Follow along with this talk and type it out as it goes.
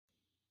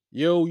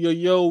Yo, yo,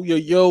 yo, yo,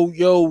 yo,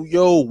 yo,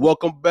 yo.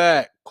 Welcome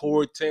back.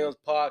 Corey Towns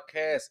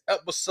Podcast,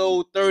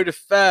 episode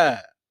 35.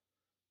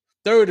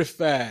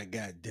 35,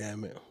 god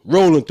damn it.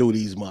 Rolling through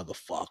these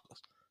motherfuckers.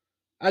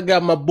 I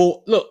got my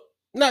boy. Look,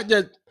 not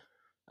just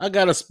I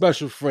got a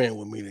special friend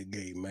with me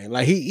today, man.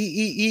 Like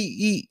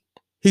he's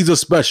a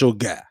special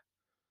guy.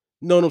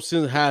 Known him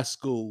since high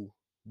school,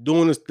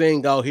 doing his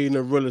thing out here in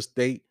the real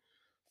estate,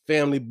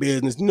 family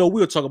business.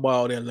 We'll talk about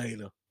all that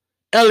later.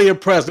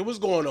 Elliot Presley, what's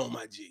going on,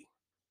 my G?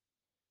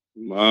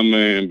 My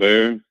man,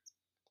 Bear.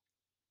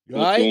 You all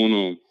What's right? going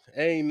on?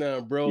 Ain't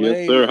nothing, bro. Yes,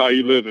 Ain't sir. How nothing,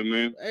 you bro. living,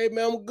 man? Hey,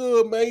 man, I'm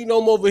good, man.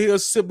 I'm over here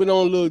sipping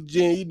on a little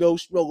gin,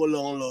 smoking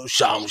on a little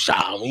sham,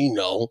 You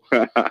know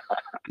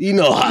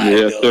how I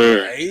Yes, do,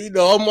 sir. man.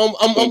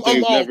 I'm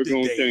Something's off never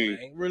gonna today, change.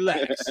 man.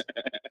 Relax.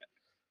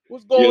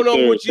 What's Yes, going on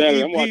sir. with you,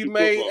 Saturday, I'm EP, watching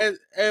man? football.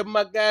 As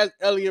my guys,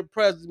 Elliot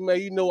Presley,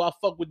 man, I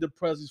fuck with the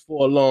Presleys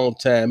for a long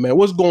time, man.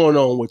 What's going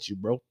on with you,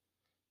 bro?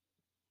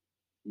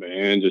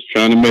 Man, just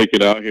trying to make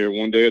it out here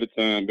one day at a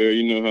time, Bear.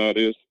 You know how it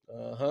is.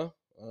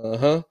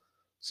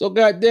 So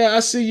goddamn,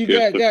 I see you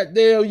Yes, got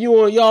goddamn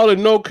you and y'all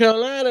in North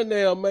Carolina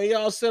now, man.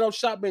 Y'all set up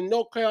shop in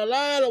North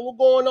Carolina. What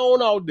going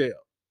on out there?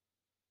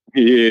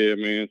 Yeah,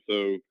 man.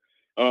 So,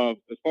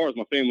 as far as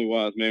my family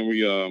wise, man, we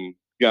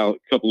got a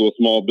couple of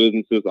small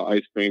businesses, an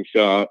ice cream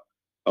shop,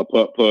 a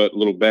putt, a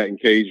little batting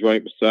cage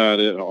right beside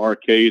it, an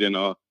arcade, and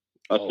a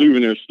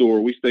souvenir store.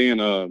 We stay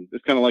in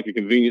it's kind of like a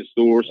convenience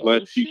store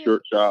 /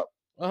 t-shirt shop.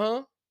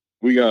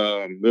 We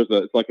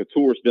it's like a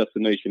tourist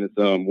destination. It's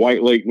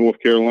White Lake, North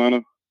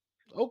Carolina.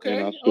 Okay.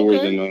 And our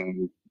stores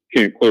in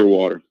Camp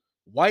Clearwater.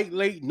 White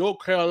Lake, North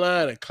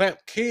Carolina,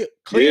 Clearwater.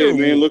 Yeah,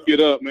 man, look it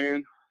up,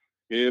 man.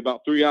 Yeah, about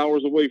 3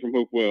 hours away from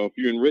Hopewell. If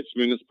you're in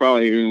Richmond, it's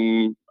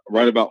probably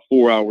right about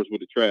 4 hours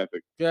with the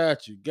traffic.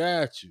 Got you.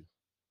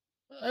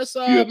 That's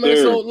all right, man.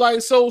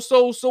 Sir.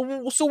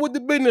 So what the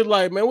business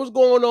like, man? What's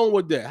going on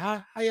with that?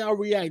 How y'all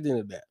reacting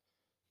to that?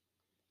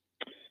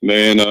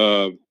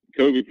 Man,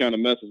 COVID kind of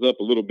messes up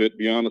a little bit, to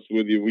be honest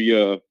with you.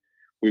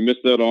 We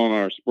missed out on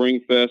our Spring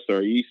Fest,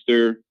 our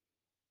Easter,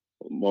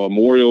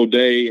 Memorial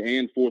Day,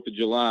 and 4th of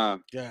July.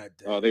 God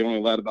damn. They only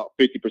allowed about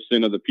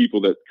 50% of the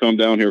people that come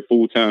down here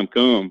full-time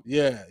come.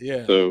 Yeah.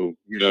 So,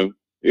 it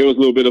was a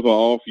little bit of an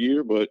off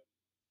year, but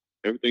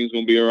everything's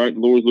going to be all right. The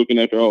Lord's looking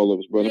after all of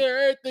us, brother. Yeah,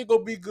 everything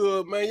going to be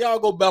good, man. Y'all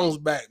go bounce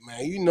back,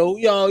 man.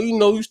 Y'all,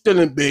 you still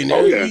in business.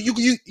 Oh, yeah.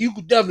 You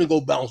could definitely go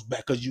bounce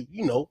back because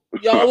y'all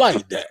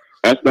like that.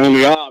 That's the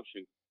only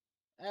option.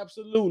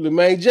 Absolutely,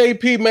 man.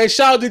 JP, man.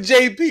 Shout out to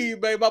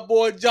JP, man. My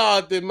boy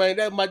Jonathan, man.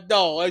 That's my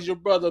dog. That's your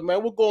brother,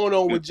 man. What's going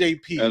on with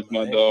JP? That's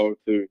man? My dog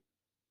too.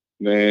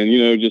 Man,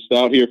 just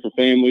out here for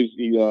families.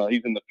 He's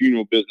in the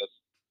funeral business.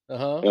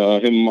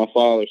 Him and my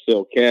father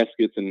sell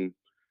caskets and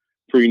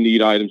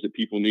pre-need items that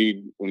people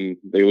need when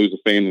they lose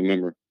a family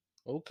member.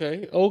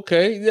 Okay.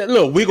 Yeah,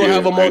 look, we're gonna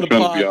have him on the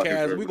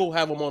podcast. We're gonna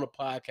have him on the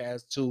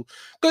podcast too.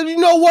 Cause you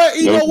know what,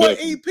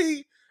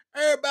 EP,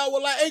 everybody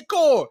was like, hey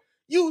Core,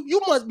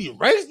 you must be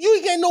racist. You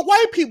ain't got no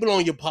white people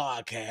on your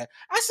podcast.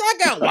 I said, I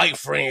got white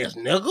friends,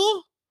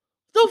 nigga.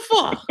 The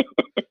fuck?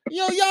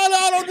 Y'all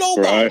don't know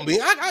about me.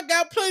 I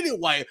got plenty of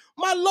white.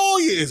 My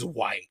lawyer is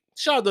white.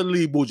 Shout out to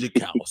Lee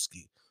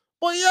Bujakowski.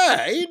 But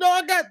yeah,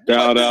 I got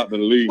shout out to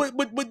Lee.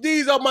 But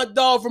these are my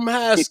dog from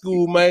high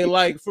school, man.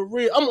 Like for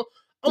real. I'm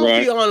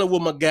gonna be honest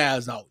with my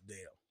guys out there.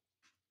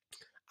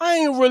 I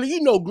ain't really,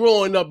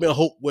 growing up in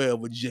Hopewell,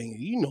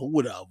 Virginia,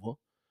 whatever.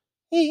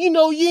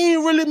 You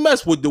ain't really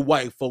mess with the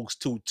white folks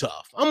too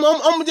tough. I'm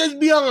gonna just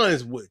be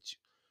honest with you.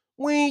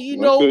 We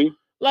ain't,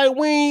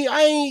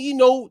 I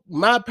ain't,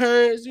 my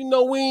parents,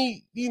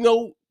 we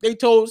ain't, they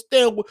told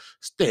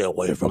stay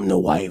away from the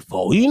white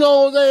folk. You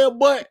know what I'm saying?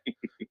 But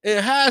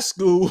in high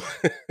school,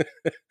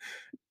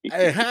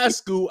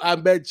 I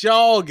met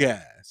y'all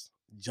guys,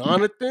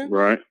 Jonathan,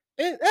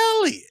 and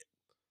Elliot.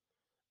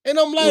 And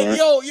I'm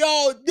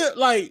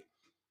like,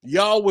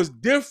 y'all was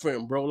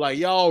different, bro. Like,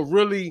 y'all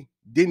really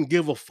didn't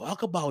give a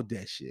fuck about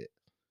that shit.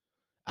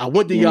 I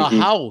went to y'all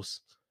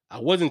house. I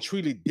wasn't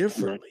treated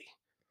differently.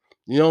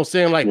 You know what I'm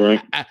saying? Like,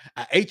 I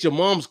ate your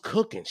mom's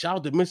cooking. Shout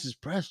out to Mrs.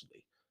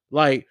 Presley.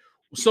 Like,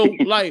 so,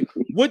 like,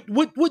 what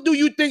do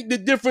you think the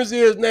difference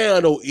is now,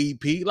 though,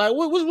 EP? Like,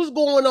 what's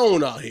going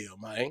on out here,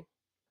 man?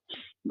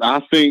 I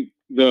think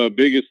the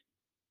biggest,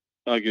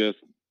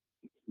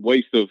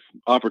 waste of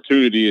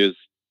opportunity is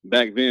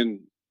back then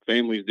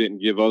families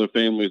didn't give other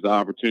families the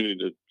opportunity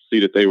to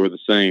see that they were the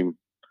same.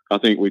 I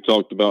think we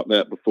talked about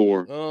that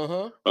before.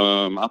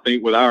 I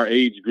think with our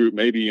age group,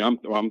 maybe I'm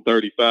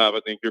 35. I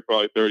think you're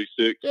probably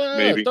 36. Yeah,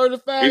 maybe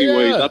 35.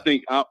 Anyways, yeah. I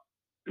think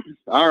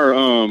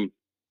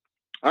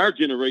our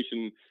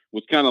generation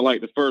was kind of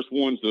like the first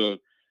ones to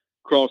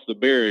cross the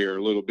barrier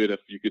a little bit, if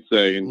you could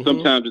say. And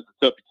sometimes it's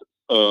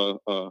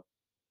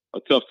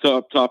a tough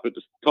topic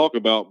to talk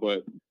about,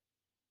 but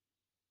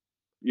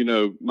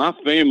my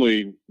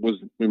family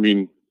was. I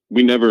mean,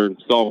 we never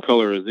saw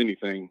color as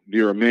anything.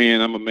 You're a man,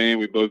 I'm a man.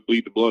 We both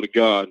bleed the blood of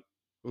God,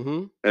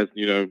 as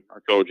I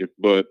told you.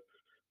 But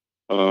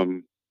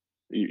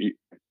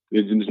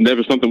It's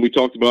never something we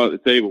talked about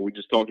at the table. We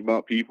just talked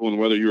about people and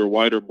whether you were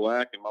white or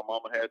black. And my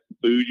mama had some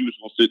food. You was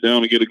gonna sit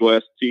down and get a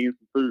glass of tea and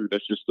some food.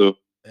 That's just the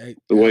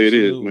way it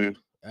is, man.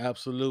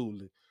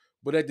 Absolutely.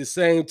 But at the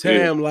same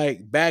Yeah. time,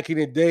 like back in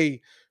the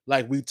day,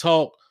 like we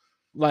talk,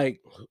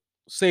 like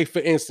say for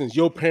instance,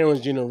 your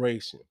parents'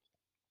 generation,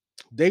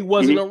 they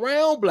wasn't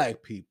around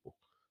black people.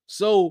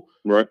 So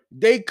Right.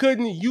 they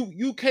couldn't,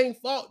 you can't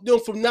fault them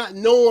from not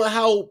knowing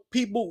how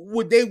people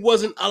would, they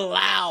wasn't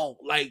allowed,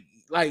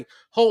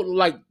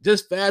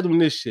 just fathom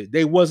this shit.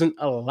 They wasn't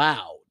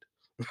allowed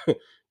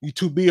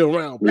to be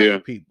around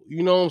black people.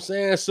 You know what I'm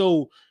saying?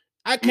 So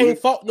I can't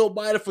fault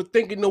nobody for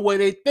thinking the way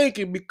they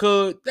thinking,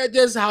 because that's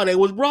just how they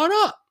was brought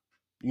up.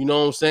 You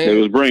know what I'm saying?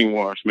 It was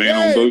brainwashed, man,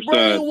 on both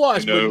sides.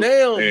 Brainwashed. You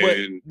know? But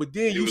now, but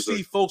then you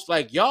see folks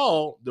like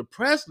y'all, the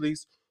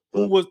Presleys,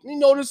 who was, you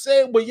know what I'm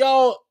saying? But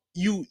y'all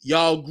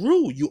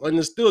grew. You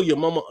understood. Your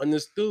mama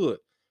understood.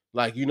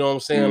 Like, you know what I'm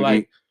saying?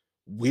 Like,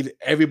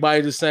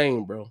 everybody the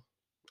same, bro.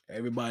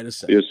 Everybody the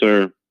same. Yes,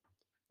 sir.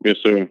 Yes,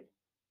 sir.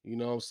 You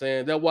know what I'm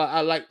saying? That's why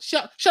I like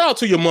shout out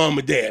to your mom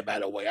and dad, by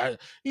the way. I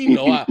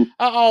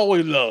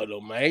always love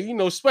them, man. You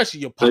know,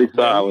 especially your pop. They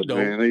solid,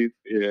 man.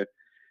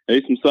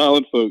 They some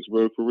solid folks,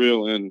 bro, for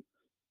real. And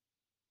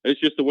it's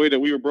just the way that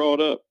we were brought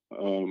up.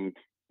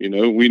 You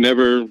know, we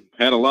never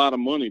had a lot of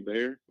money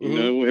there. You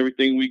know,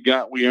 everything we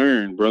got, we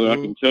earned, brother. I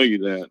can tell you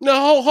that.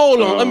 No,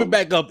 hold on. Let me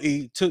back up,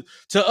 E. To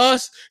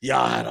us,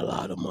 y'all had a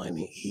lot of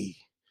money, E.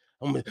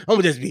 I'm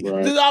gonna just be.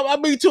 Right. I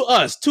mean, to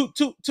us,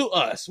 to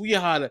us, we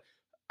had a.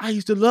 I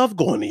used to love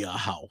going to your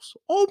house.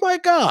 Oh my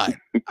God,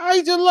 I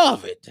used to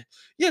love it.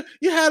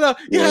 You had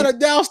a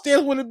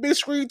downstairs with a big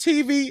screen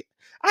TV.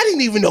 I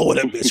didn't even know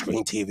what a big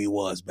screen TV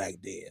was back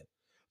then,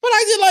 but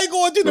I did like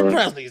going to the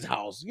Presley's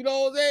house. You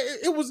know,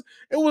 it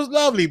was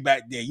lovely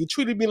back then. You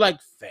treated me like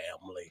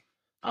family.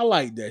 I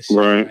like that shit,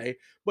 right?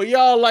 But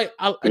y'all like,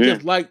 I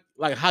just like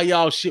how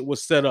y'all shit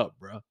was set up,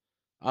 bro.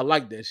 I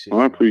like that shit.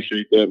 I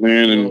appreciate that, man.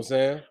 You know and what I'm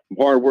saying?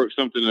 Hard work,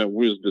 something that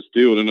was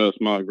distilled in us.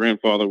 My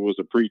grandfather was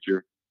a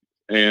preacher.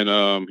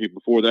 And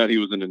before that, he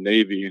was in the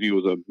Navy, and he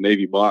was a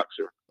Navy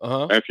boxer.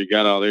 After he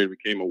got out of there, he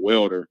became a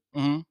welder.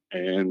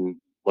 And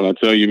when I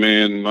tell you,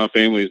 man, my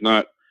family is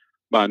not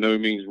by no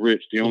means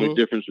rich. The only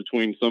difference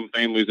between some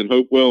families in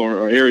Hopewell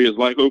or areas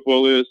like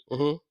Hopewell is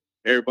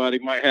everybody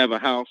might have a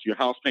house. Your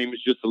house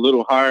payment's just a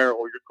little higher,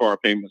 or your car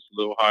payment's a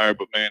little higher.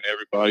 But man,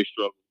 everybody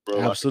struggles,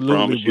 bro. Absolutely, I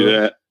can promise you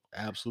that.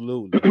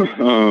 Absolutely.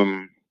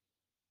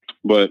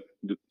 But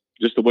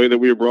just the way that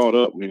we were brought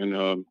up,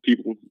 man.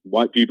 People,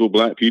 white people,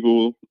 black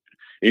people,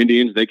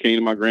 Indians, they came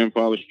to my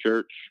grandfather's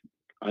church.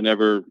 I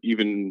never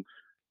even,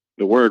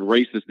 the word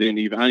racist I didn't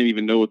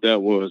even know what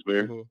that was,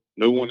 Bear.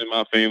 No one in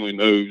my family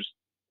knows.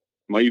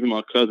 Even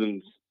my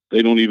cousins,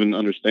 they don't even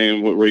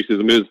understand what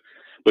racism is.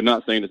 But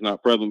not saying it's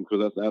not prevalent,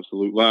 because that's an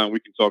absolute lie.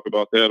 We can talk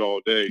about that all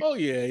day. Oh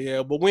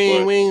yeah. But we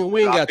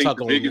ain't got to talk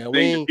on that. The biggest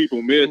thing that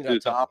people miss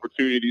is the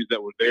opportunities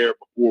that were there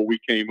before we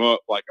came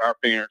up, like our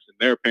parents and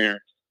their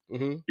parents.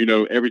 You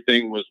know,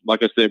 everything was,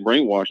 like I said,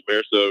 brainwashed,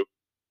 Bear. So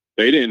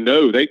they didn't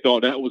know. They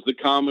thought that was the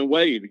common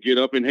way to get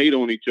up and hate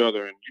on each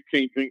other. And you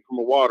can't drink from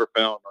a water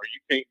fountain, or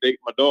you can't date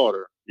my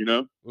daughter, you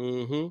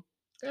know?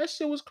 That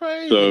shit was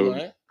crazy,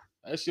 man.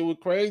 That shit was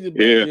crazy.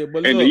 Yeah.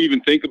 But and look, to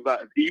even think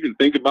about it,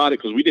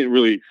 because we didn't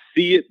really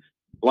see it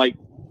like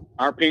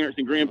our parents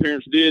and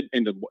grandparents did.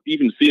 And to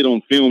even see it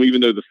on film, even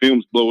though the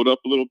films blow it up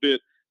a little bit,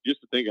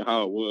 just to think of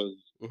how it was,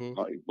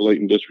 like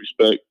blatant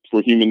disrespect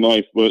for human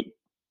life. But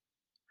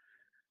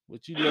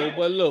you know,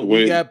 but look,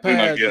 we got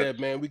past that,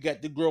 man. We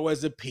got to grow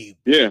as a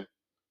people. Yeah.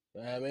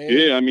 I mean,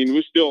 yeah, I mean,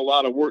 there's still a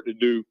lot of work to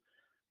do,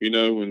 you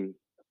know, and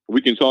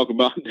we can talk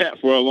about that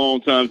for a long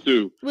time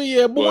too. But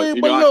yeah, but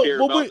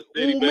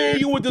man,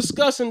 you were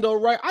discussing though,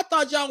 right? I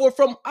thought y'all were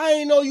from. I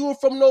didn't know you were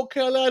from North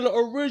Carolina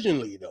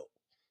originally, though.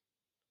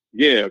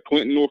 Yeah,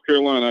 Clinton, North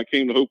Carolina. I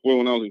came to Hopewell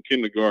when I was in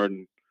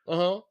kindergarten.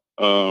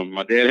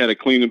 My dad had a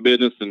cleaning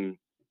business, and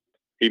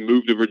he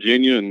moved to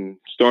Virginia and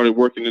started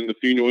working in the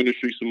funeral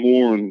industry some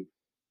more. And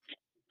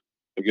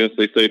I guess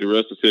they say the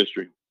rest is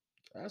history.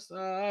 That's all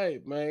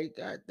right, man.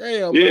 God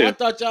damn, man. I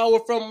thought y'all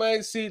were from,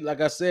 man. See,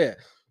 like I said,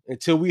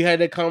 until we had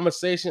that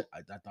conversation,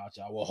 I thought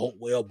y'all were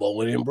Hopewell,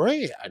 born and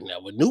bred. I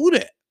never knew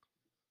that.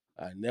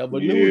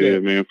 knew that. Yeah,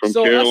 man, from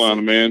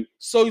Carolina, man.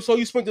 So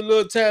you spent a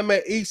little time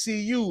at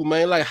ECU,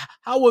 man. Like,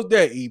 how was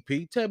that,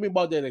 EP? Tell me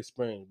about that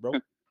experience, bro.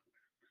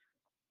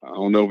 I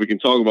don't know if we can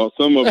talk about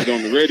some of it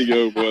on the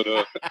radio, but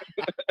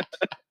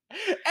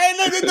hey,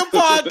 look at the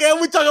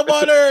podcast. We talk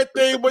about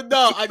everything, but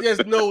no, I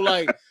just know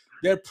like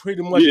that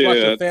pretty much brought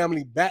your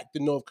family back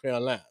to North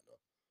Carolina.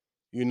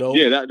 You know?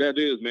 Yeah, that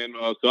is, man.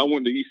 So I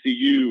went to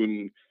ECU,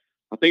 and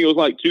I think it was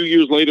like 2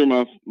 years later,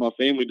 my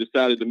family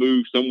decided to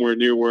move somewhere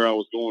near where I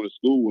was going to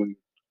school. And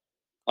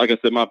like I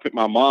said,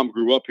 my mom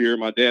grew up here.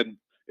 My dad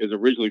is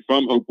originally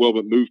from Hopewell,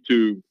 but moved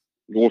to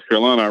North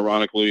Carolina,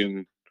 ironically,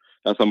 and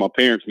that's how my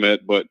parents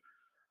met. But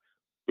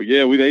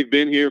yeah, they've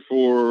been here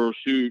for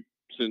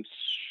since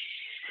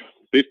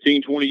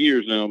 15, 20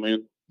 years now,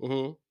 man.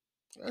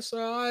 That's all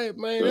right,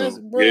 man. So, that's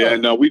bro. Yeah,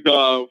 no, we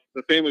the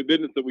family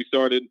business that we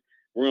started,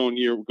 going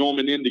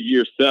into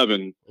year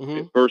 7. Mm-hmm.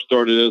 It first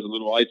started as a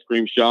little ice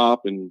cream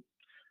shop, and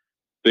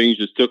things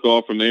just took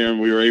off from there. And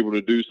we were able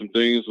to do some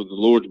things with the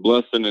Lord's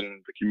blessing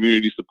and the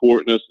community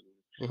supporting us,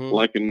 and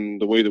liking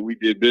the way that we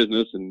did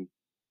business. And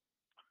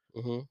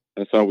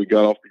that's how we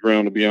got off the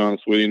ground, to be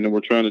honest with you. And then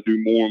we're trying to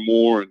do more and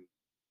more. And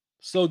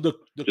so the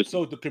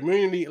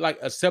community like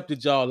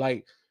accepted y'all,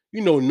 like,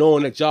 you know,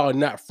 knowing that y'all are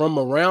not from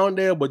around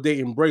there, but they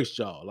embraced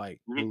y'all, like,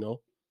 you know.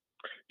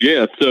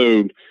 Yeah,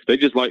 so they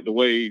just like the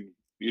way,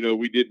 you know,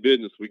 we did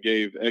business. We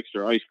gave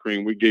extra ice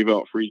cream. We gave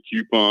out free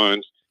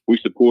coupons. We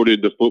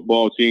supported the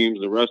football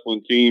teams, the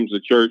wrestling teams, the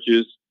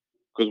churches,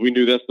 because we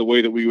knew that's the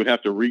way that we would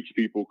have to reach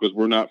people, because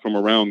we're not from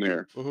around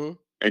there.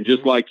 And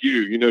just like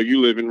you know, you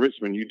live in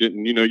Richmond. You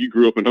didn't, you know, you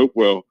grew up in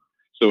Hopewell.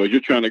 So as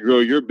you're trying to grow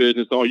your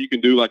business, all you can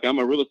do, like I'm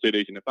a real estate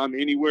agent. If I'm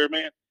anywhere,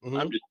 man,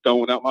 I'm just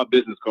throwing out my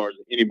business cards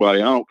to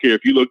anybody. I don't care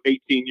if you look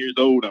 18 years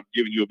old, I'm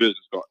giving you a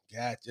business card.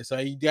 Gotcha. So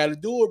you got to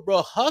do it,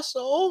 bro.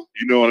 Hustle.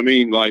 You know what I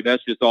mean? Like,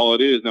 that's just all it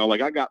is. Now,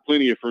 like, I got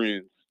plenty of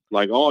friends.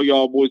 Like, all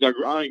y'all boys, I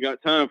ain't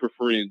got time for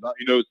friends.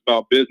 You know, it's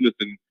about business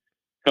and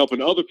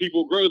helping other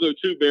people grow, though,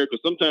 too, Bear, because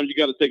sometimes you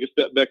got to take a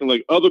step back and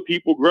let other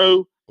people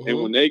grow.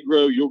 And when they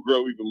grow, you'll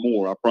grow even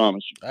more. I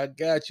promise you. I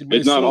got you, man.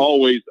 It's not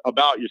always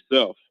about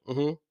yourself.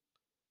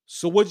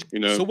 So what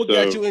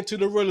got you into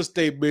the real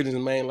estate business,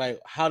 man? Like,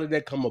 how did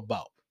that come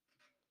about?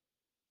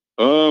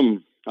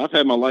 I've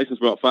had my license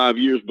for about 5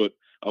 years, but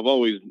I've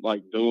always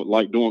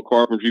doing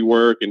carpentry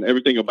work and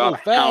everything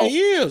about 5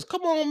 years.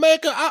 Come on, man.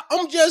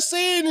 I'm just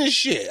saying this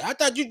shit. I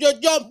thought you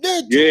just jumped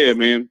into it. Yeah,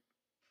 man.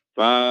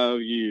 5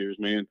 years,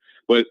 man.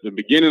 But the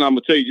beginning, I'm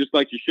gonna tell you, just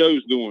like your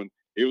show's doing,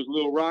 it was a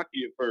little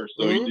rocky at first.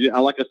 So,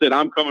 like I said,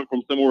 I'm coming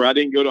from somewhere I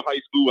didn't go to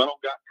high school. I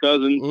don't got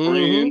cousins,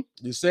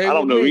 friends. I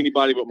don't know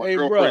anybody but my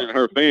girlfriend and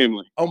her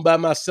family. I'm by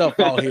myself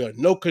out here,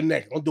 no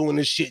connect. I'm doing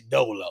this shit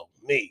dolo.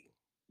 Me.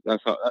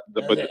 That's how.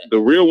 But the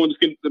real ones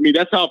can. I mean,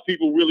 that's how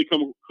people really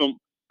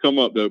come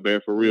up, though,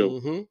 Bear, for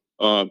real.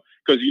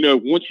 Because you know,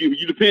 once you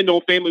depend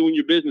on family when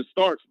your business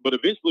starts, but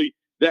eventually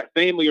that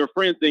family or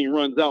friend thing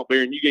runs out,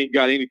 Bear, and you ain't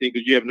got anything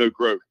because you have no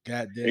growth.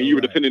 Goddamn. And you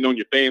were depending on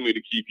your family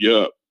to keep you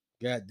up.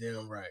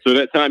 Goddamn right. So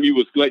that time you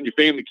was letting your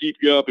family keep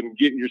you up and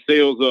getting your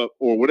sales up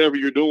or whatever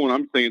you're doing.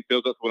 I'm saying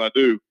sales, that's what I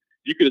do.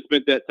 You could have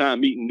spent that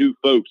time meeting new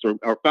folks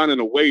or finding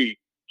a way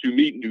to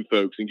meet new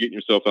folks and getting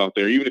yourself out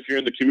there. Even if you're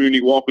in the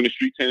community, walking the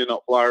streets, handing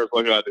out flyers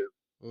like I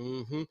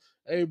do.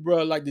 Hey,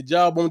 bro, like the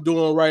job I'm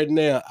doing right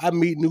now, I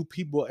meet new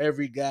people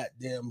every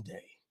goddamn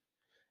day.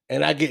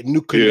 And I get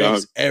new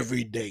connects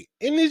every day.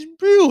 And it's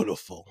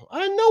beautiful.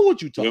 I know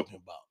what you're talking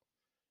about.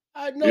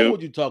 I know what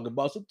you're talking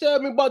about. So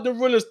tell me about the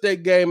real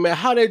estate game, man.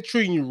 How they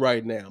treating you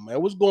right now,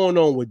 man? What's going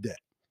on with that?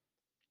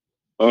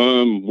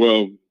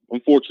 Well,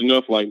 I'm fortunate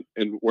enough, like,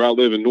 and where I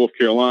live in North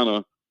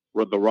Carolina,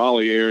 the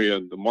Raleigh area,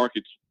 the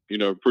market's, you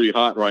know, pretty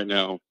hot right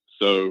now.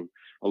 So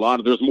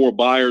there's more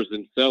buyers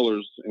than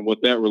sellers. And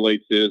what that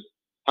relates is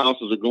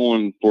houses are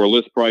going for a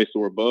list price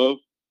or above.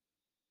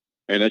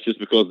 And that's just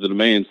because the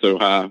demand's so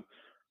high.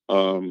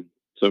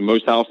 So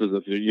most houses,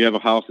 if you have a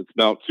house that's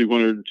about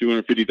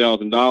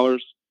 $250,000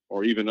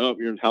 or even up,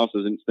 your house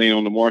isn't staying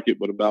on the market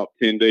but about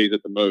 10 days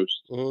at the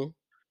most.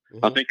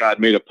 I think I'd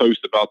made a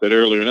post about that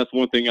earlier, and that's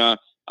one thing I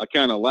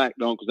kind of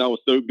lacked on because I was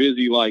so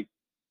busy, like,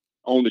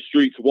 on the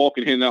streets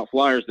walking, handing out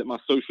flyers, that my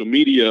social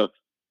media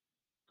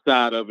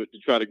side of it to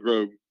try to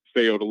grow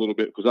failed a little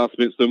bit because I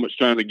spent so much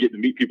trying to get to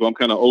meet people. I'm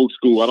kind of old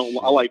school.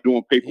 I like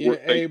doing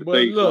paperwork face to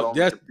face.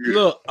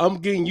 Look, I'm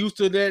getting used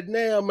to that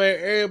now, man.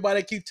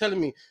 Everybody keep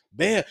telling me,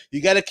 man,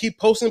 you got to keep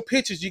posting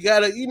pictures. You got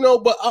to, you know,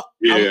 but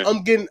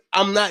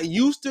I'm not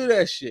used to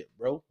that shit,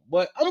 bro.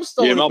 But I'm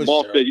still. Yeah, my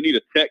boss said you need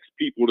to text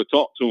people to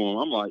talk to them.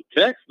 I'm like,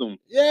 text them.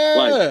 Yeah.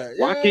 Like,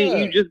 why can't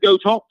you just go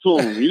talk to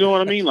them? You know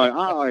what I mean? Like,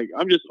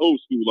 I'm just old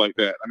school like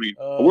that. I mean,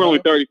 we're only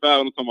 35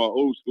 and I'm talking about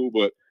old school,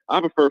 but I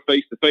prefer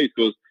face to face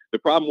because the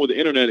problem with the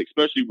internet,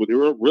 especially with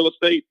real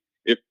estate,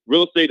 if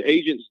real estate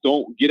agents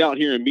don't get out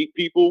here and meet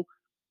people,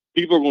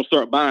 people are going to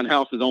start buying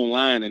houses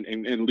online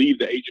and leave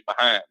the agent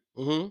behind.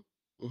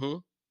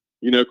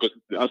 You know, because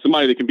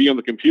somebody that can be on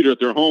the computer at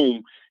their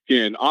home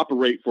can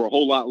operate for a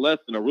whole lot less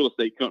than a real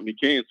estate company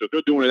can. So if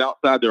they're doing it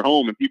outside their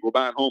home and people are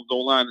buying homes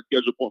online and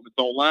schedule appointments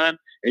online,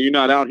 and you're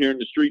not out here in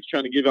the streets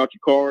trying to give out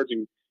your cards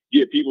and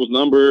get people's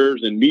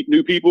numbers and meet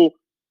new people,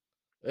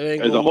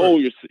 as a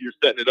whole, you're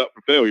setting it up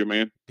for failure,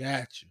 man.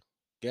 Gotcha.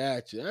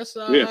 That's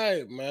all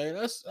right, man.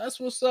 That's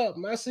what's up,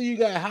 man. I see you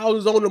got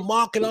houses on the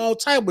market, all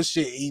type of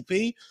shit,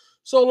 EP.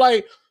 So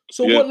what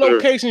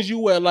locations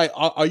you at? Like,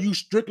 are you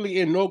strictly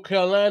in North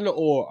Carolina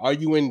or are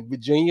you in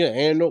Virginia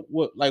and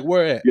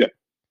where at? Yeah.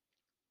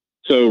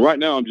 So right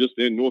now I'm just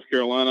in North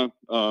Carolina.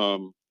 I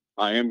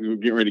am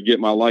getting ready to get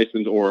my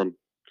license, or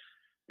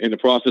in the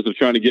process of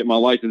trying to get my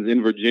license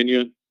in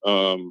Virginia.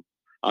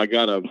 I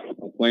got a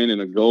plan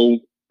and a goal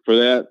for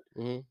that.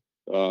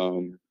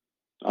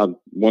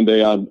 One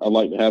day I'd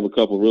like to have a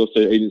couple of real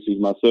estate agencies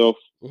myself.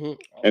 But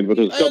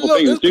there's a couple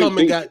things. It's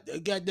coming.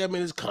 Goddamn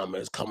it, it's coming.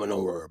 It's coming.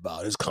 Don't worry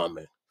about it. It's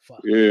coming.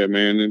 Fuck. Yeah,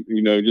 man. And,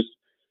 you know, just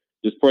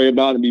pray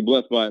about it and be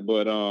blessed by it.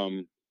 But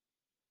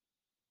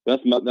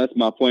that's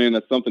my plan.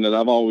 That's something that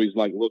I've always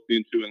like looked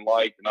into and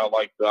liked, and I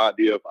like the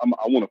idea of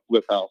I want to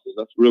flip houses.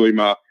 That's really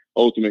my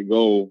ultimate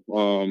goal.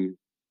 And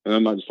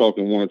I'm not just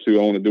talking one or two.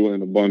 I want to do it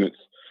in abundance.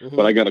 Mm-hmm.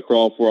 But I got to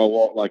crawl before I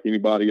walk like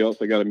anybody else.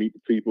 I got to meet the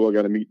people. I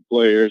got to meet the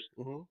players.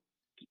 Mm-hmm.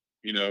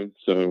 You know,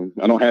 so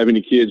I don't have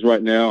any kids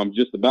right now. I'm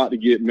just about to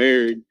get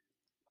married.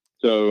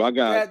 So I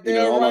got,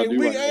 all I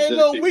do right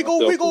now is we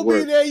go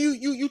be there.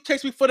 You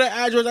text me for the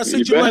address. I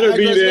sent you my address.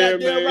 Be there,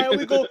 man. Right?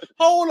 We go.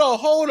 Hold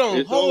on.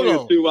 It's only a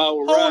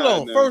 2-hour ride. Hold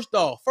on. Now.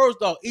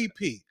 First off,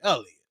 EP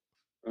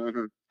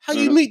Elliot. How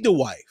you meet the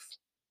wife?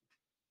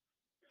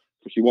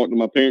 She walked to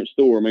my parents'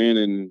 store, man,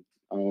 and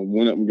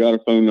went up and got her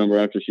phone number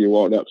after she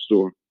walked out the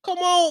store. Come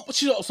on,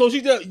 so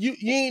she just you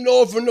ain't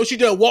know if no, she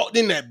just walked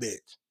in that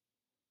bitch.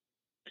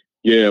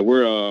 Yeah,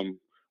 we're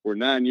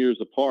 9 years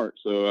apart,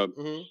 so.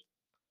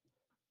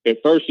 At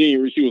first, she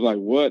was like,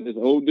 "What, this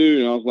old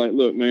dude?" And I was like,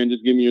 "Look, man,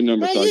 just give me your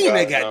number." Man, so you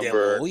I got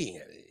number.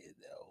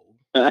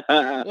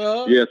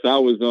 Well, yes, I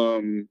was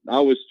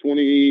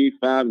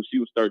 25 and she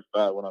was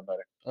 35 when I met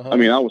her. I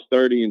mean, I was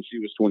 30 and she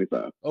was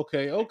 25.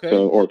 Okay.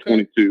 So, or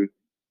 22.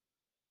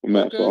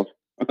 Max off.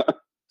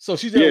 So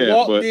she just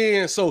walked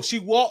in. So she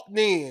walked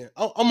in.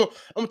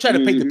 I'm trying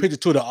to paint the picture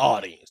to the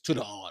audience.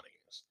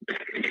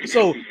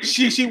 So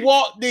she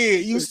walked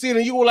in. You seen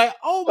her. You were like,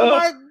 "Oh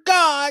my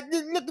God!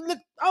 Look!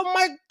 Oh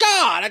my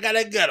God! I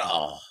gotta get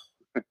her."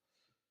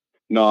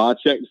 No, I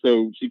checked.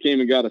 So she came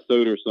and got a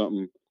soda or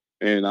something,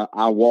 and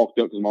I walked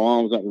up because my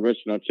mom was at the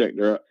restaurant. I checked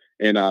her out,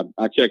 and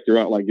I checked her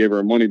out, like gave her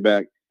her money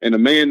back. And the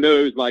man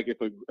knows, like if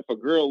a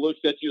girl looks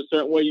at you a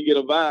certain way, you get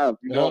a vibe.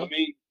 You know what I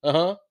mean?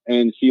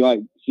 And she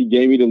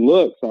gave me the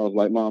look, so I was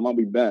like, "Mom, I'll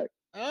be back."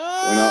 Went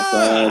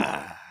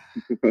outside.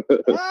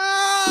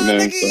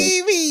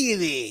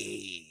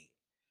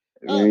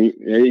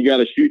 Yeah, you got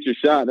to shoot your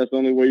shot. That's the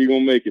only way you're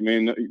gonna make it,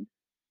 man. You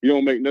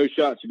don't make no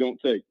shots you don't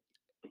take.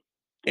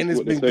 And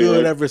it's been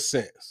good ever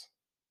since.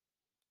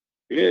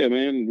 Yeah,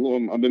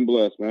 man. I've been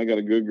blessed, man. I got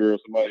a good girl.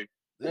 Somebody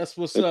that's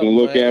what's that's up. Gonna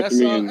look after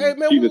me. And hey,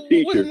 man, she's a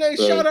teacher. What's the name?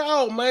 So. Shout her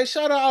out, man.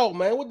 Shout her out,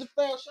 man. What the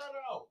fam? Shout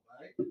her out,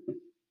 man.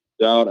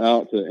 Shout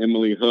out to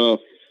Emily Huff.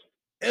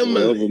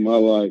 Emily, love of my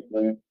life,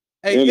 man.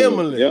 Hey,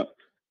 Emily. Yep.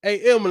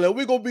 Hey, Emily,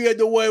 we gonna be at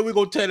the wedding. We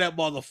gonna tear that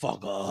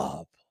motherfucker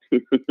up.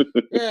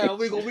 Yeah,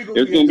 we gonna.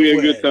 It's gonna be a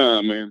good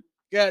time, man.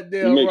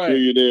 Goddamn make sure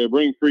you're there.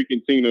 Bring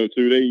freaking Tino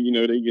too. They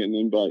getting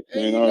invites,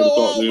 man. I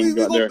already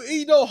talked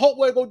to them.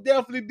 Hopeway gonna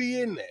definitely be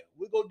in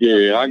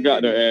there. I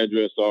got their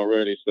address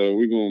already, so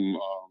we're gonna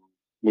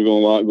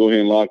go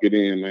ahead and lock it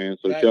in, man.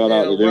 So shout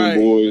out to them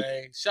boys,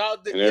 man. Shout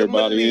out to and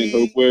everybody in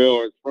Hopewell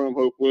or from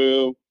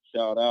Hopewell.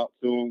 Shout out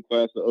to them,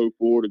 class of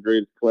 04, the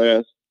greatest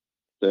class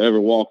to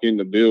ever walk in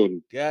the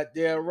building.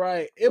 Goddamn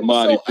right.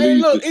 Somebody hey,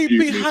 look,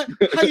 EP,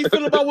 how you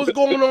feel about what's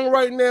going on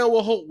right now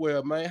with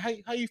Hopewell, man?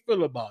 How you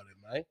feel about it,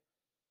 man?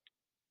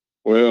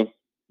 Well,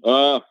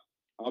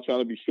 I'll try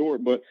to be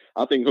short, but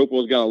I think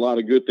Hopewell's got a lot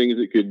of good things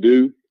it could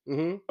do.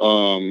 In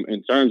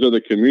terms of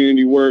the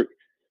community work,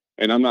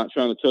 and I'm not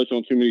trying to touch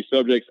on too many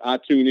subjects. I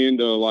tune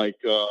into like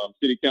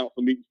city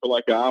council meetings for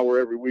like an hour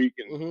every week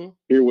and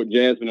hear what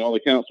Jasmine and all the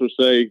counselors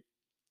say.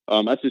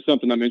 That's just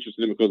something I'm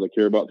interested in because I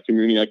care about the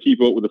community. I keep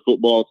up with the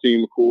football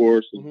team, of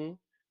course, and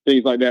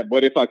things like that.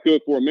 But if I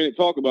could for a minute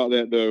talk about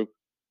that, though.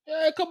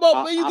 Yeah, come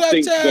on, man. You got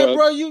time,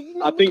 bro.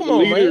 I think the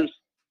leaders, man.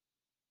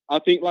 I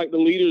think like the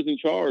leaders in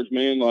charge,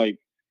 man, like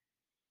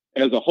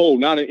as a whole,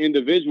 not an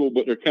individual,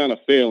 but they're kind of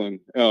failing.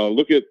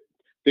 Look at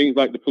things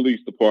like the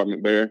police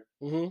department, Bear.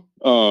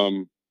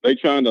 They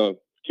trying to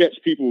catch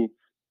people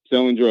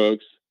selling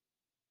drugs.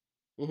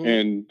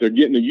 And they're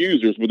getting the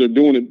users, but they're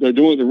doing it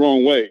the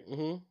wrong way.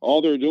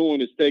 All they're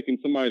doing is taking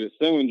somebody that's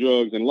selling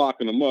drugs and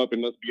locking them up.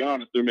 And let's be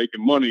honest, they're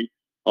making money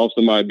off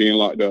somebody being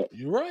locked up.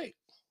 You're right.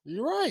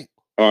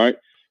 All right.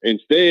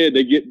 Instead,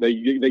 they get a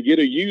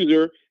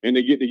user and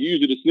they get the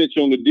user to snitch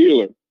on the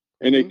dealer,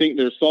 and they think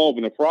they're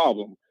solving a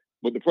problem.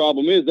 But the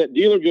problem is that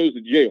dealer goes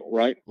to jail,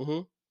 right?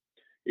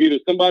 Either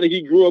somebody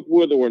he grew up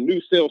with or a new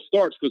sale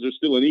starts because there's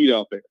still a need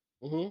out there.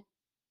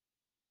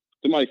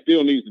 Somebody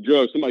still needs the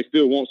drugs. Somebody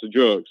still wants the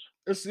drugs.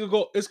 It's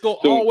gonna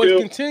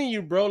always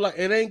continue, bro. Like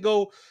it ain't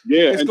go.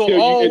 Yeah, it's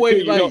gonna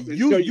always like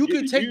you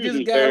can take this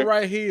guy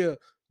right here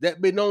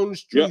that been on the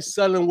street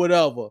selling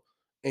whatever,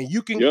 and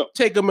you can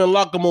take him and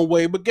lock him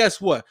away. But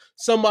guess what?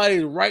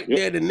 Somebody's right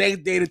there the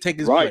next day to take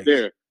his place.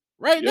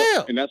 Right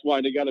there. And that's why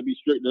they got to be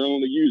stricter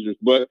on the users.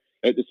 But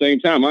at the same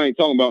time, I ain't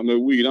talking about no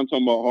weed. I'm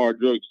talking about hard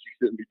drugs that you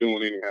shouldn't be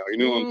doing anyhow. You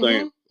know what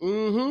I'm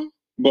saying?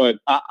 But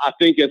I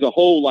think as a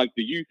whole, like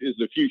the youth is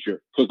the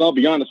future. Because I'll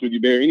be honest with you,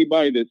 Bear,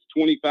 anybody that's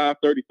 25,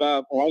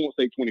 35, or I won't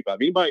say 25,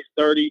 anybody that's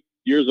 30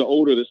 years or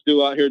older that's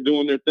still out here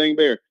doing their thing,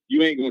 Bear,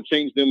 you ain't going to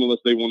change them unless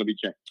they want to be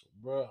changed.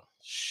 Bro,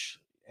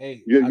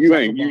 hey, you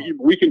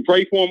ain't. We can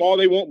pray for them all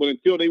they want, but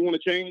until they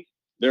want to change,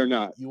 they're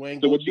not. You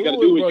ain't so what you got to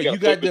do is you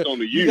got to focus on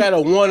the youth. You got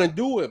to want to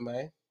do it,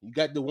 man. You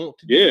got to want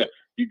to do it.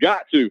 You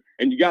got to.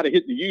 And you got to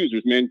hit the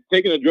users, man.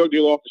 Taking a drug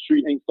dealer off the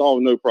street ain't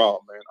solving no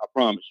problem, man. I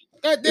promise you.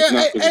 Hey,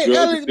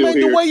 Elliot, man,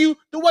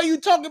 the way you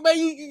talking, man,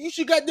 you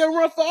should got there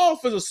run for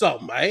office or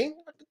something, man.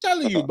 I'm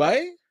telling you,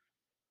 man.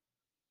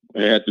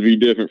 It has to be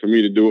different for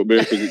me to do it, Bear,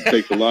 because it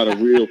takes a lot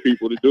of real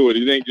people to do it.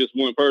 It ain't just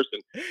one person.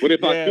 But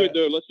if I could,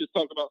 though, let's just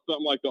talk about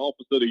something like the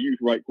Office of the Youth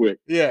right quick.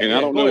 Yeah, and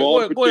I don't know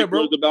all the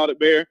particulars about it,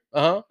 Bear.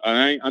 Uh-huh.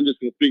 I'm just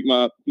going to speak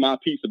my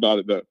piece about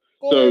it, though.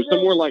 So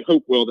somewhere like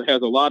Hopewell that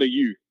has a lot of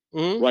youth,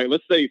 right?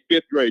 Let's say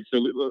 5th grade.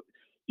 So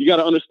you got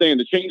to understand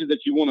the changes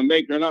that you want to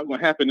make, they're not going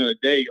to happen in a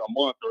day, a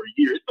month, or a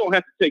year. It's going to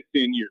have to take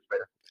 10 years,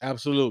 Bear.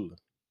 Absolutely.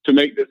 To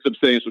make this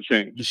substantial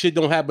change. The shit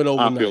don't happen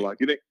overnight. I feel like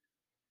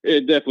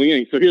it definitely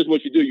ain't. So here's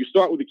what you do. You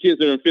start with the kids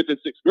that are in 5th and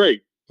 6th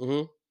grade.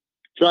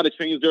 Try to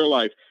change their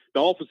life. The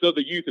Office of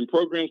the Youth and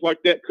programs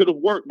like that could have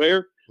worked,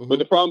 Bear. But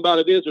the problem about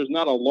it is there's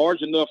not a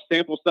large enough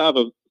sample size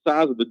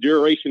of the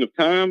duration of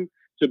time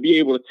to be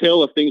able to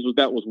tell if things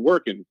that was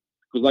working.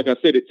 Because like I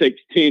said, it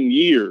takes 10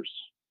 years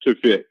to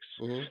fix.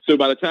 So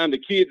by the time the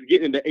kids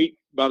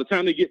by the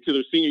time they get to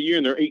their senior year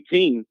and they're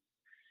 18,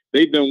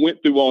 they've done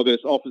went through all this,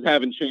 office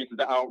having chances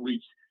to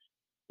outreach.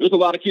 There's a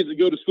lot of kids that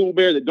go to school,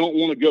 Bear, that don't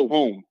want to go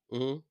home.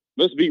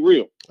 Let's be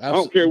real. I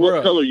don't care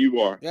what color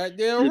you are.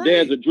 Your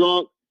dad's a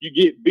drunk. You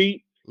get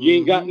beat. You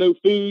ain't got no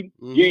food.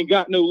 You ain't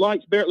got no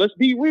lights, Bear. Let's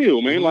be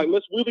real, man. Like,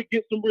 let's really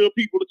get some real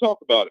people to talk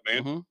about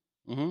it,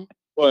 man.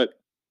 But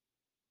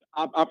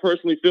I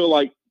personally feel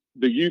like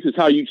the youth is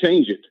how you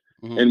change it.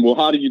 And well,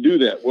 how do you do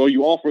that? Well,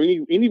 you offer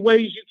any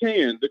ways you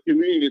can. The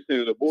community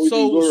center, the Boys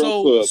and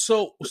Girls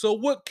Club. So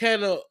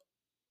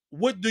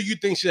what do you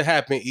think should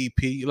happen,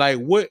 EP? Like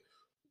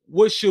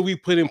what should we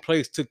put in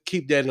place to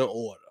keep that in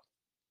order?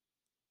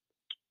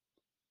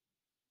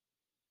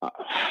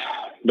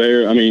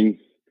 Bear, I mean,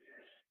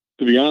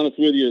 to be honest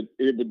with you,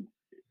 the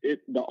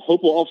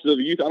Hopeful Office of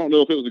the Youth, I don't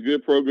know if it was a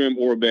good program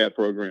or a bad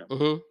program.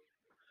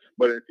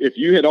 But if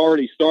you had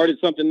already started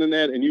something in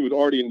that and you had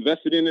already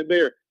invested in it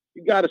there,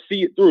 you got to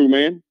see it through,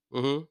 man.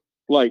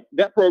 Like,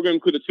 that program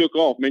could have took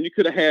off, man. You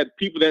could have had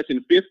people that's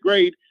in 5th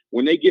grade,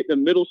 when they get to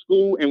middle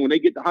school and when they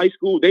get to high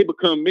school, they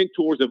become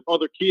mentors of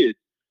other kids.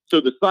 So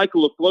the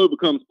cycle of flow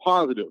becomes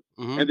positive.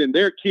 And then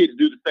their kids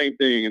do the same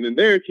thing. And then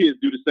their kids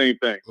do the same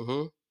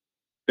thing.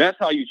 That's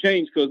how you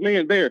change. Because,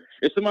 man, Bear,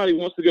 if somebody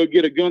wants to go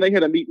get a gun, they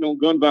had a meeting on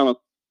gun violence.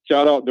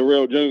 Shout out to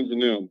Darrell Jones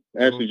and them,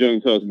 Ashley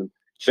Jones' husband.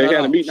 They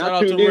had a meeting. Shout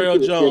out to Darrell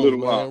Jones, for a little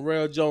while.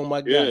 Darrell Jones,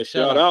 my guy. Yeah,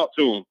 shout out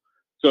to him.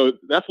 So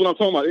that's what I'm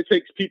talking about. It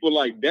takes people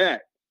like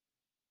that.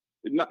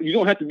 You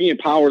don't have to be in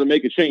power to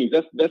make a change.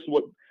 That's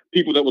what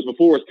people that was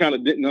before us kind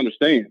of didn't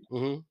understand.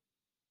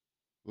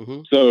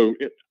 So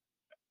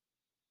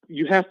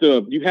you have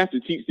to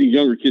teach these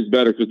younger kids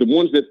better, because the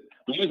ones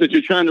that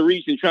you're trying to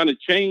reach and trying to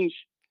change,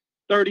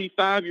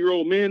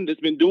 35-year-old men that's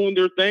been doing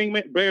their thing,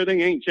 man, Bear,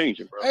 they ain't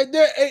changing, bro.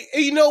 Hey,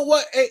 you know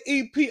what,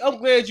 EP? I'm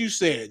glad you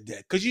said that,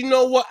 because you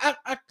know what,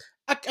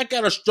 I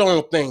got a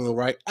strong thing,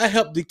 right? I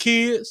help the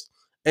kids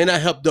and I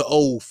help the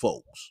old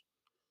folks.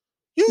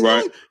 You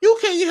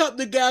can't help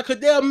the guy because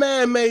they're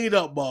man made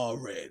up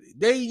already.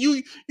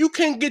 You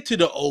can't get to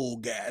the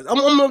old guys. I'm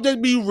gonna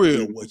just be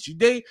real with you.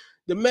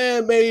 The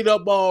man made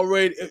up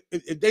already.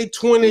 If they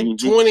 20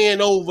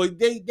 and over,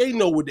 they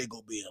know what they're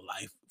gonna be in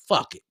life.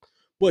 Fuck it.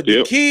 But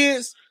the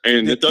kids,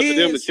 and it's up to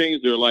them to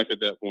change their life at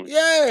that point.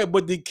 Yeah,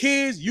 but the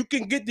kids, you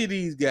can get to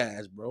these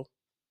guys, bro.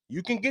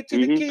 You can get to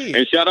the kids.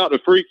 And shout out to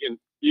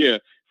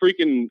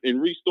Freaking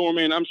and Restore,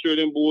 man. I'm sure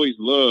them boys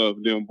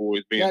love them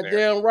boys being there.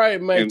 Goddamn right,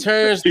 man.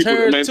 Turns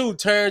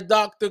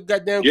Doctor,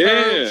 goddamn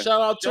Kern. Shout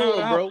out to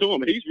him, bro.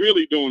 He's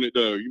really doing it,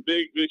 though. You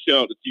big shout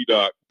out to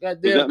T-Doc.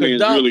 Goddamn, because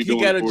Doc, really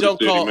he got a jump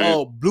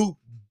called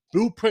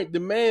Blueprint the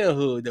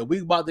Manhood that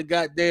we about to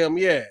goddamn,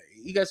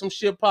 he got some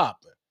shit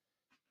popping.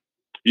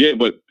 Yeah,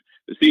 but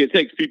see, it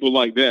takes people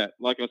like that.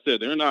 Like I said,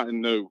 they're not in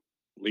no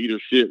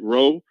leadership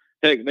role.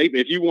 Heck,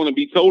 if you want to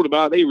be told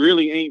about it, they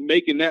really ain't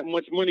making that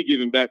much money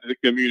giving back to the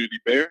community,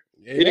 Bear.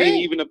 It ain't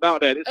even about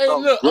that. It's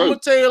look, I'm gonna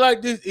tell you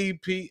like this,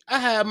 EP. I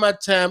had my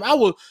time. I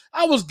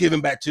was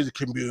giving back to the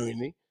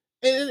community,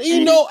 and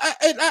you know,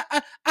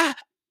 I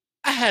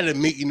had a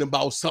meeting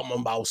about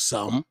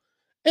something.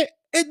 It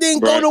didn't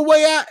go the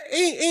way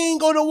it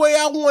ain't go the way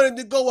I wanted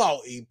to go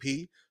out,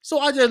 EP. So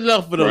I just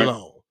left it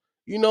alone.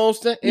 You know what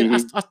I'm saying?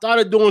 And I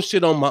started doing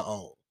shit on my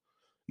own.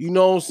 You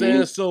know what I'm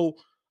saying? So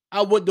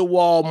I went to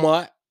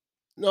Walmart.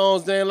 You know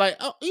what I'm saying?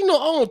 Like, you know,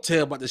 I don't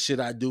tell about the shit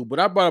I do, but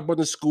I brought a bunch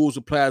of school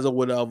supplies or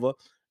whatever.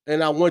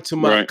 And I went to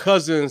my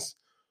cousin's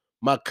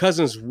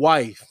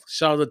wife,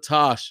 shout out to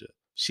Tasha.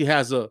 She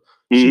has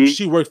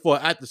she works for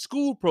an after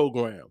school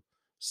program.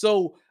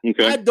 So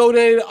I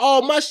donated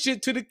all my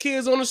shit to the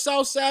kids on the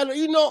south side.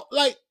 You know,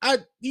 like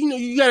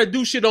you gotta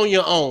do shit on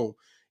your own.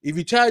 If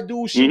you try to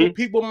do shit with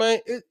people, man,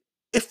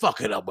 it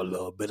fuck it up a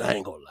little bit. I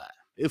ain't gonna lie.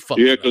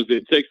 Because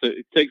it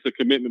takes a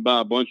commitment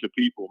by a bunch of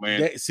people,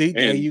 man.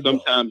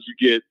 Sometimes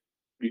you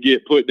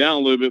get put down a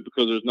little bit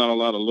because there's not a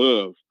lot of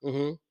love.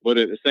 But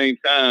at the same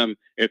time,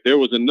 if there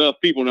was enough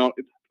people, now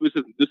this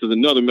is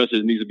another message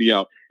that needs to be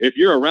out. If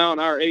you're around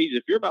our age,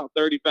 if you're about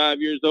 35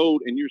 years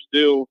old and you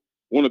still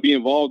want to be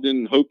involved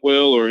in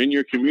Hopewell or in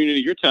your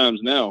community, your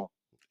time's now.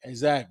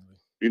 Exactly.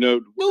 You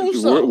know,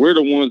 Do we're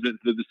the ones that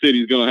the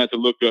city's gonna have to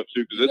look up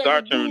to because You it's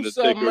our gotta turn do to take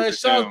something, over man. the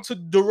Shout town. out to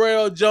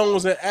Darrell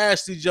Jones and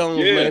Ashley Jones,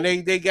 Yeah.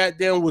 man. They got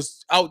them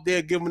was out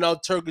there giving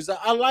out turkeys.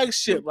 I like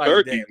shit like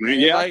Turkeys, that, man. man.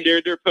 Yeah, Like, I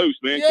shared their post,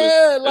 man.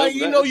 yeah, like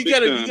you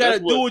gotta That's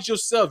do it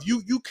yourself.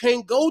 You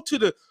can't go to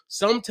the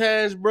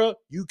sometimes, bro.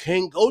 You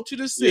can't go to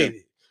the city.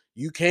 Yeah.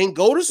 You can't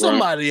go to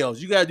somebody Right. else.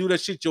 You gotta do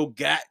that shit your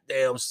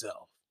goddamn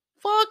self.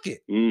 Fuck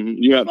it. Mm-hmm.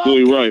 You're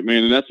absolutely right,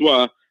 man. And that's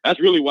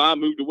really why I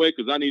moved away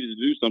because I needed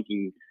to do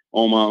something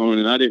on my own,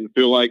 and I didn't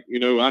feel like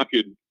I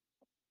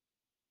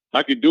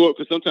could do it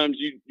because sometimes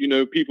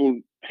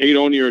people hate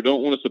on you or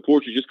don't want to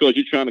support you just because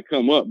you're trying to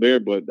come up there.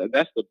 But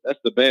that's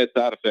the bad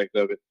side effect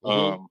of it.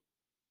 Mm-hmm.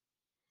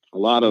 A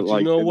lot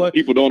of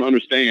people don't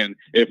understand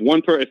if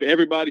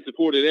everybody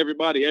supported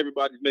everybody,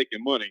 everybody's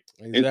making money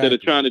instead of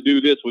trying to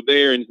do this with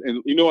there and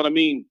you know what I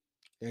mean.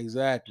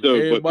 Exactly. So,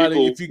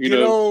 everybody,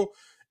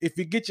 if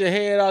you get your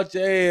head out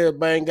your ass,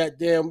 man,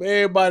 goddamn,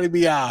 everybody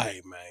be all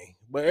right, man.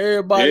 But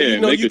everybody,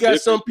 you got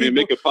some people. Man,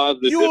 make a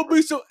positive you will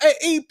be so. Hey,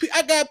 EP,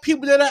 I got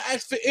people that I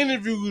ask for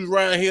interviews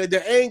around here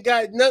that ain't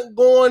got nothing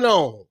going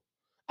on.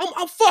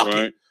 I'm fucking.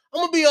 Right.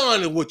 I'm gonna be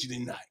honest with you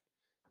tonight.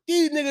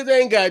 These niggas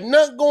ain't got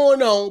nothing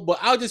going on, but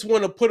I just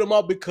want to put them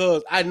up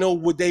because I know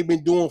what they've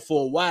been doing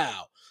for a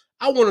while.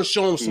 I want to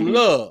show them some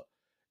love.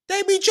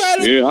 They be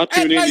trying to act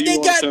like they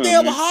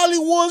goddamn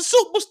Hollywood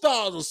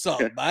superstars or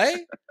something,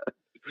 man.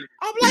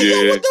 I'm like,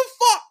 yo, what the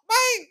fuck,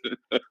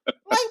 man?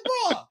 Like,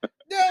 bro,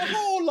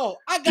 hold on.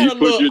 I got a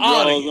little your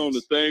audience. On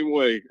the same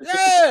way.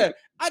 Yeah,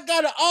 I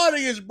got an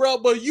audience, bro.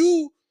 But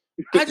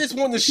I just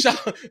want to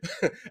shout.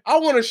 I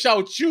want to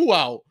shout you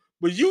out,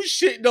 but you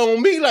shitting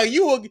on me like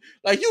you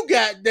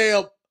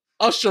goddamn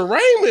Usher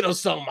Raymond or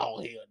something out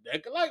here,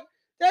 nigga. Like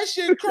that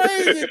shit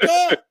crazy,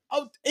 dog.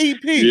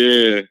 EP,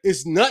 yeah,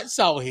 it's nuts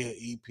out here,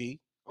 EP.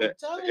 The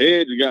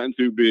head's gotten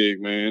too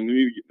big, man.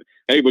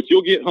 Hey, but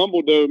you'll get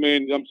humbled though,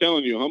 man. I'm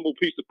telling you, a humble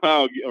piece of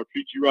pie will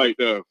treat you right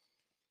though.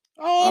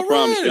 I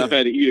promise you, I've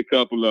had to eat a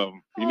couple of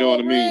them. You know what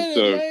I mean?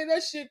 So, man,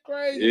 that shit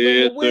crazy.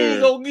 Yeah, but we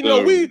ain't gonna,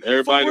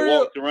 everybody that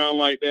walks around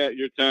like that,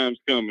 your time's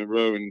coming,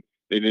 bro, and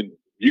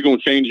you're gonna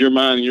change your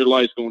mind, and your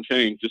life's gonna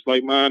change, just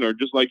like mine or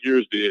just like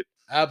yours did.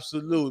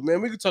 Absolutely,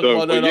 man. We can talk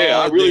about that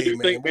all I really day, do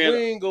think, man. We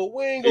ain't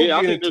gonna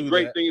I think there's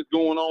great things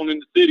going on in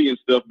the city and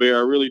stuff, Bear.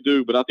 I really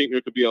do, but I think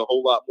there could be a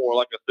whole lot more.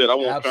 Like I said, I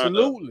won't try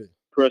to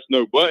press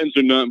no buttons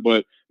or nothing,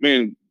 but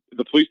man,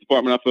 the police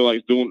department, I feel like,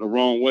 is doing it the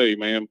wrong way,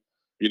 man.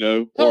 You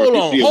know, hold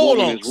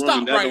on,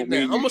 stop right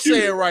now. I'm gonna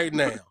say it right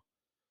now.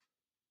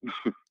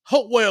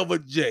 Hopewell,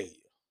 Virginia.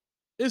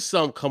 There's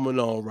something coming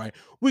on, right?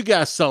 We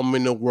got something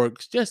in the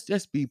works.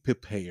 Just be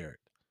prepared.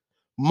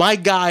 My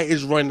guy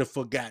is running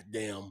for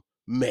goddamn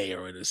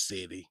mayor of the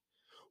city.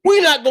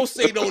 We not gonna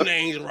say no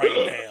names right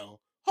now.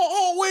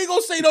 We ain't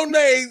gonna say no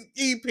names,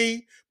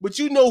 EP. But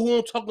you know who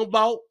I'm talking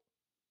about,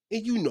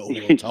 and you know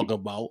who I'm talking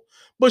about.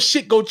 But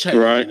shit go change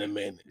in a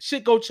minute.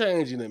 Shit go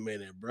change in a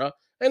minute, bro.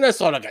 And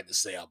that's all I got to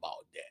say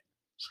about that.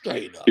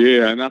 Straight up.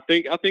 Yeah, and I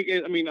think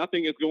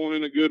it's going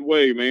in a good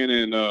way, man.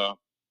 And I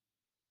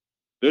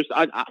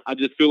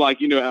just feel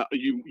like you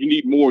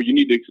need more. You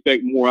need to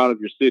expect more out of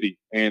your city,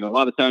 and a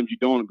lot of times you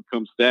don't. It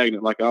becomes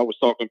stagnant. Like I was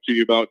talking to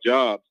you about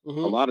jobs. A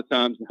lot of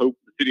times, the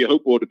city of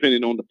Hopewell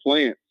depending on the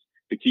plants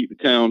to keep the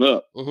town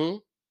up.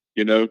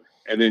 You know,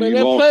 and then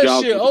you lost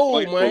jobs. Shit,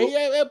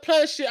 man, that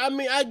plant shit. I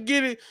mean, I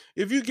get it.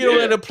 If you get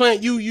on that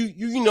plant,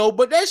 you know,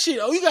 but that shit.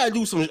 You gotta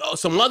do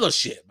some other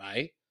shit,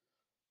 man.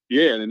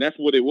 Yeah, and that's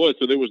what it was.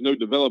 So there was no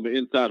development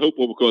inside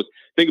Hopewell because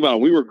think about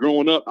it, we were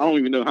growing up. I don't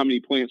even know how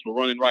many plants were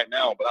running right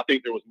now, but I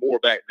think there was more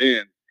back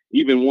then,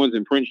 even ones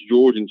in Prince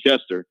George and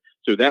Chester.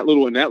 So that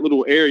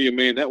little area,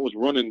 man, that was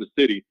running the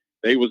city.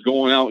 They was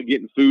going out and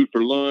getting food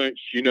for lunch,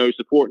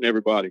 supporting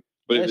everybody.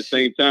 But at the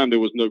same time, there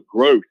was no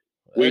growth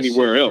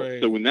anywhere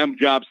else. So when them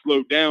jobs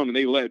slowed down and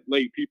they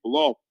laid people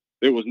off,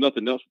 there was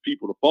nothing else for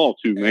people to fall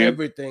to, man.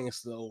 Everything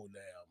slowed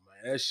down,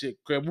 man. That shit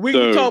crazy. We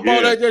can talk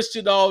about that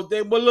shit all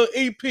day. But look,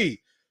 EP.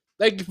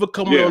 Thank you for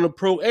coming on the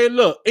pro. Hey,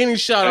 look, any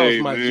shout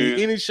outs, my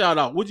G? Any shout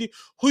out?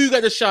 Who you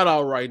got to shout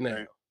out right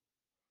now?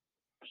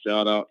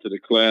 Shout out to the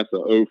class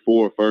of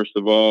 04, first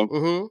of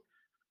all.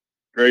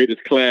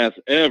 Greatest class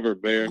ever,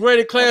 Bear.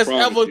 Greatest class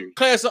ever,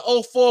 class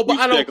of 04. But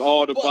I don't check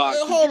all the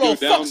boxes. Hold on,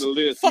 down the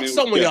list, fuck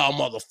some of y'all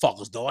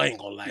motherfuckers though. I ain't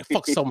gonna lie.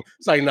 Fuck some.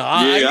 It's like go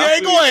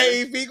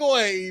ahead, EP. Go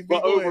ahead, EP.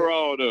 But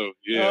overall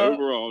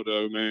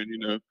though,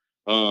 man,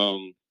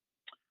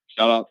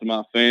 shout out to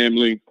my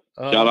family.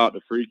 Shout out to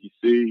Freaky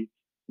C.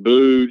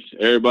 Booge,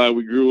 everybody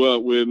we grew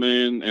up with,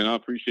 man, and I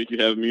appreciate you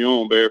having me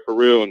on, Bear, for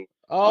real. And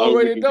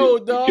already know,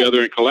 dog.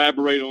 Together and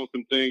collaborate on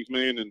some things,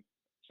 man. And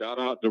shout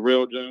out to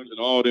Darrell Jones and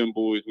all them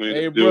boys, man.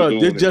 Hey, bro,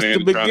 this is just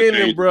the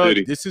beginning, bro.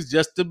 This is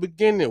just the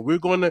beginning.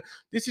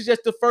 This is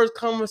just the first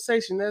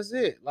conversation. That's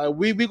it. Like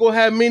we gonna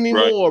have many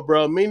more,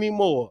 bro. Many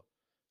more.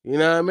 You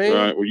know what I mean?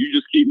 Right. Well, you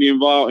just keep me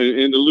involved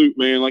in the loop,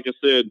 man. Like I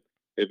said.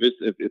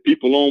 If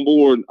people on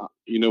board,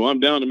 I'm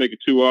down to make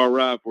a 2-hour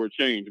ride for a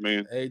change,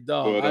 man. Hey,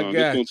 dog, but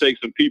it's gonna take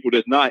some people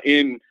that's not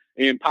in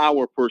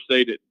power per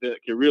se that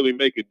can really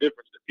make a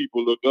difference that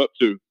people look up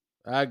to.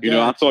 I You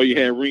know, I got saw you,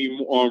 you had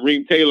man.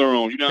 Reem Taylor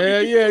on. You know what I mean?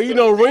 Hell People yeah, look you up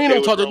know, to Reem Rain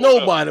don't Taylor talk to growing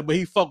up. nobody, but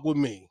he fuck with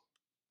me.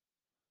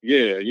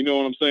 Yeah, you know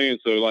what I'm saying?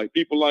 So, like,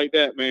 people like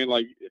that, man,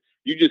 like,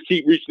 you just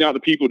keep reaching out to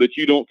people that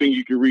you don't think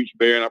you can reach,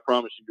 Bear, and I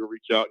promise you'll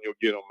reach out and you'll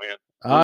get them, man.